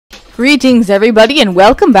Greetings everybody and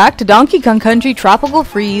welcome back to Donkey Kong Country Tropical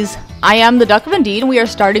Freeze. I am the Duck of Indeed and we are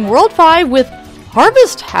starting World 5 with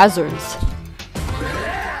Harvest Hazards.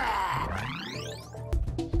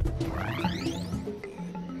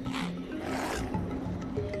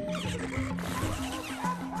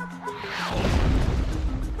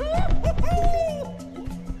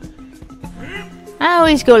 I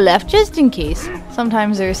always go left just in case.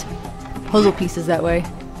 Sometimes there's puzzle pieces that way.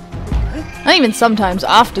 Not even sometimes,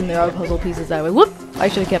 often there are puzzle pieces that way. Whoop! I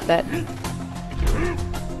should have kept that.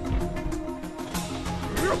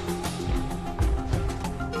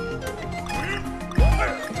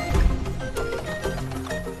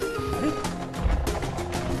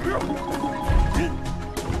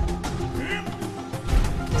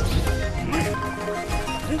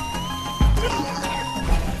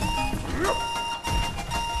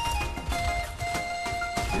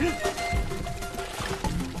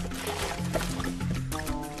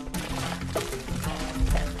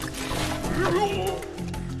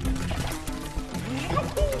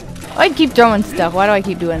 I'd keep throwing stuff. Why do I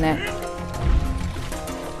keep doing that?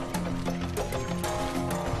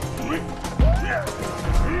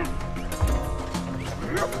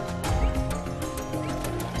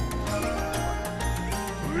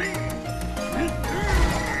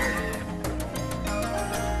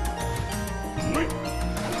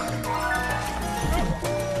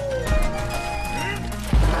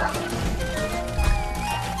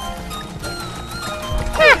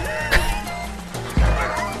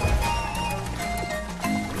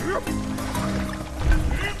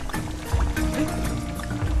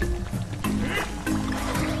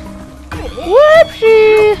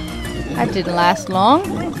 Whoopsie! That didn't last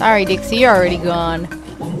long. Sorry, Dixie, you're already gone.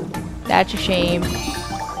 That's a shame.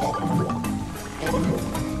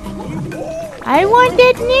 I want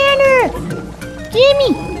that nanner!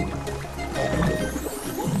 Gimme!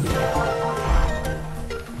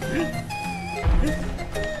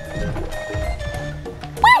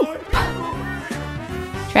 Woo!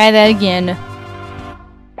 Try that again.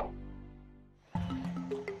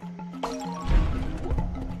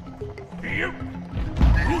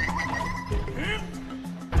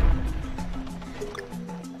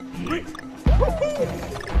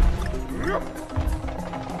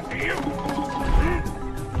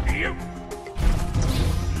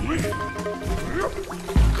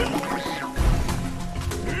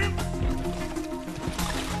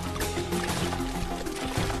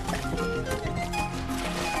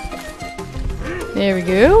 There we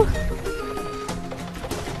go.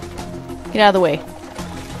 Get out of the way.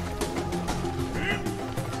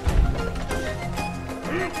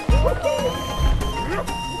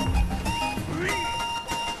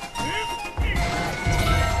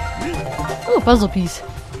 Ooh, puzzle piece.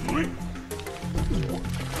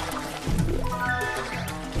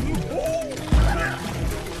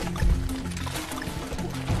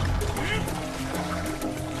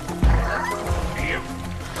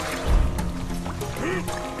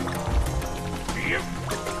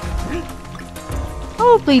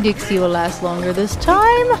 Hopefully Dixie will last longer this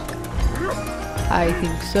time. I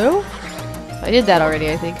think so. I did that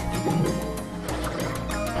already, I think.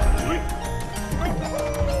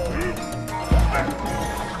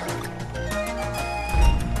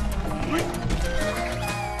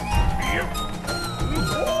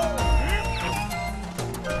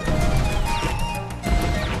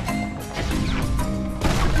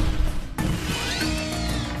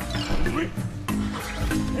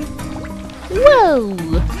 Whoa!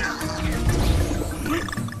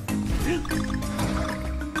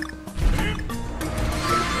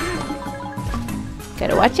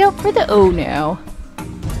 Gotta watch out for the O now.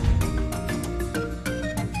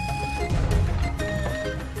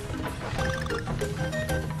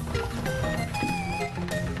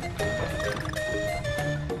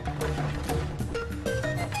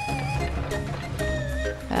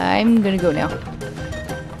 I'm gonna go now.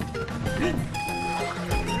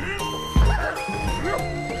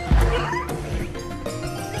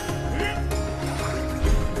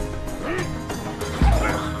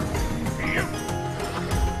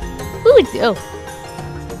 Ooh, it's oh.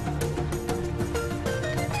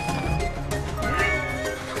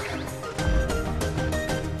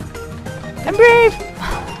 I'm brave.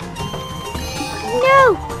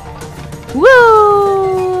 No.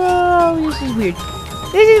 Whoa! This is weird.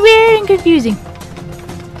 This is weird and confusing.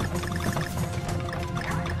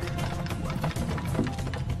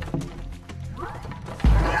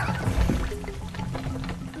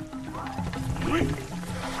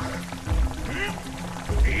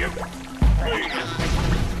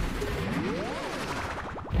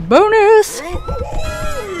 Bonus!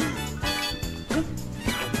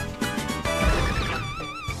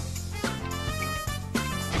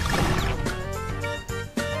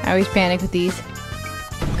 I always panic with these.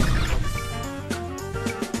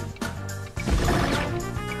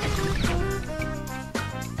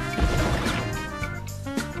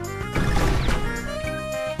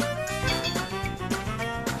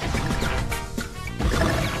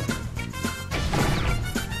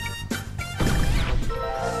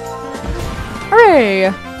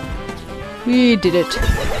 Hooray! We did it.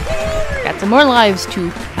 Got some more lives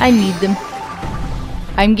too. I need them.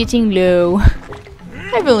 I'm getting low.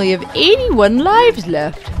 I only have 81 lives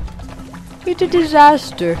left. It's a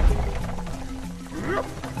disaster.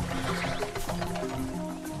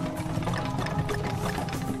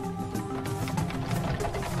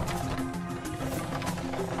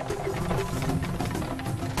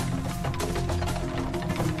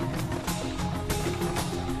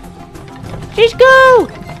 Just go!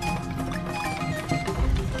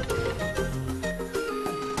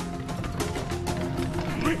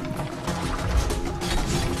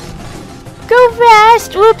 Go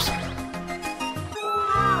fast! Whoops!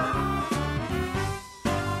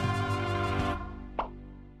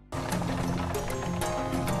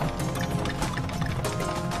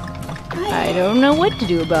 I don't know what to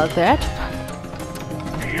do about that.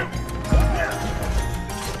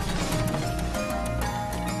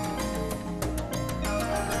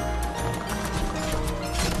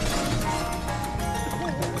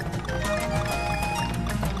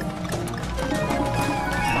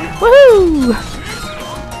 Woohoo!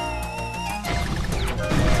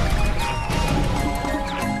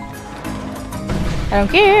 I don't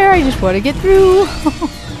care, I just want to get through.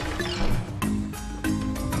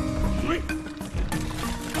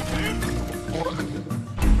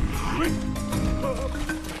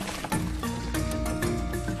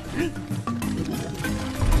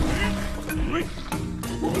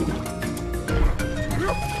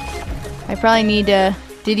 I probably need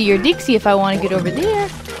Diddy or Dixie if I want to get over there.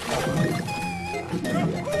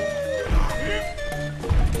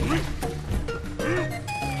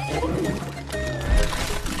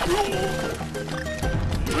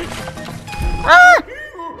 Ah!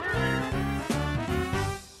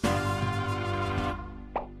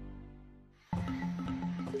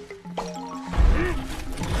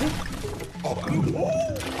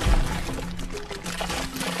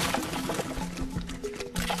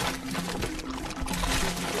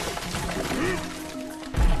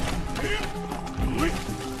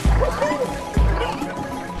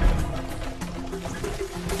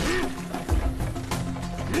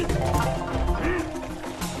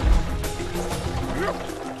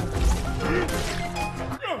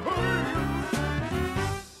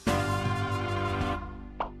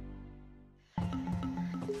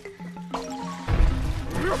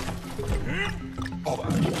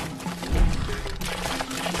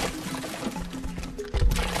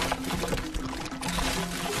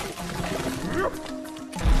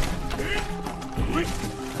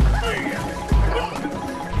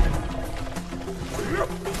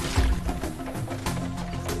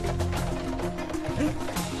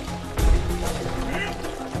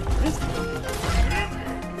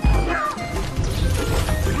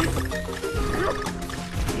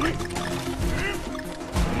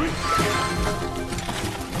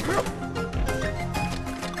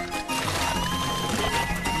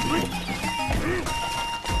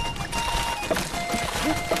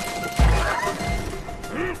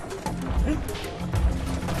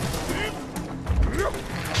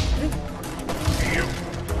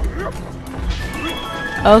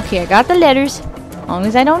 Okay, I got the letters. As long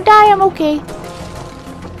as I don't die, I'm okay.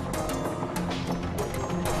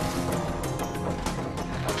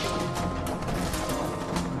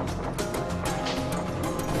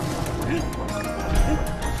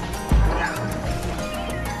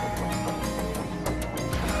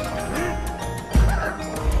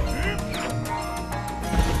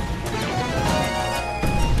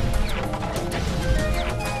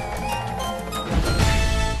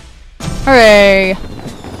 Hooray!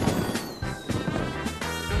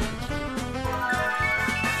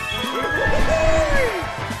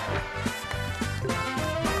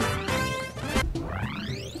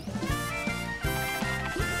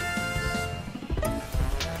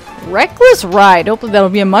 Reckless Ride. Hopefully that'll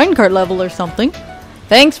be a minecart level or something.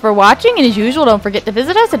 Thanks for watching, and as usual, don't forget to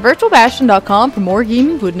visit us at virtualbastion.com for more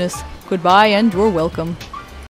gaming goodness. Goodbye, and you're welcome.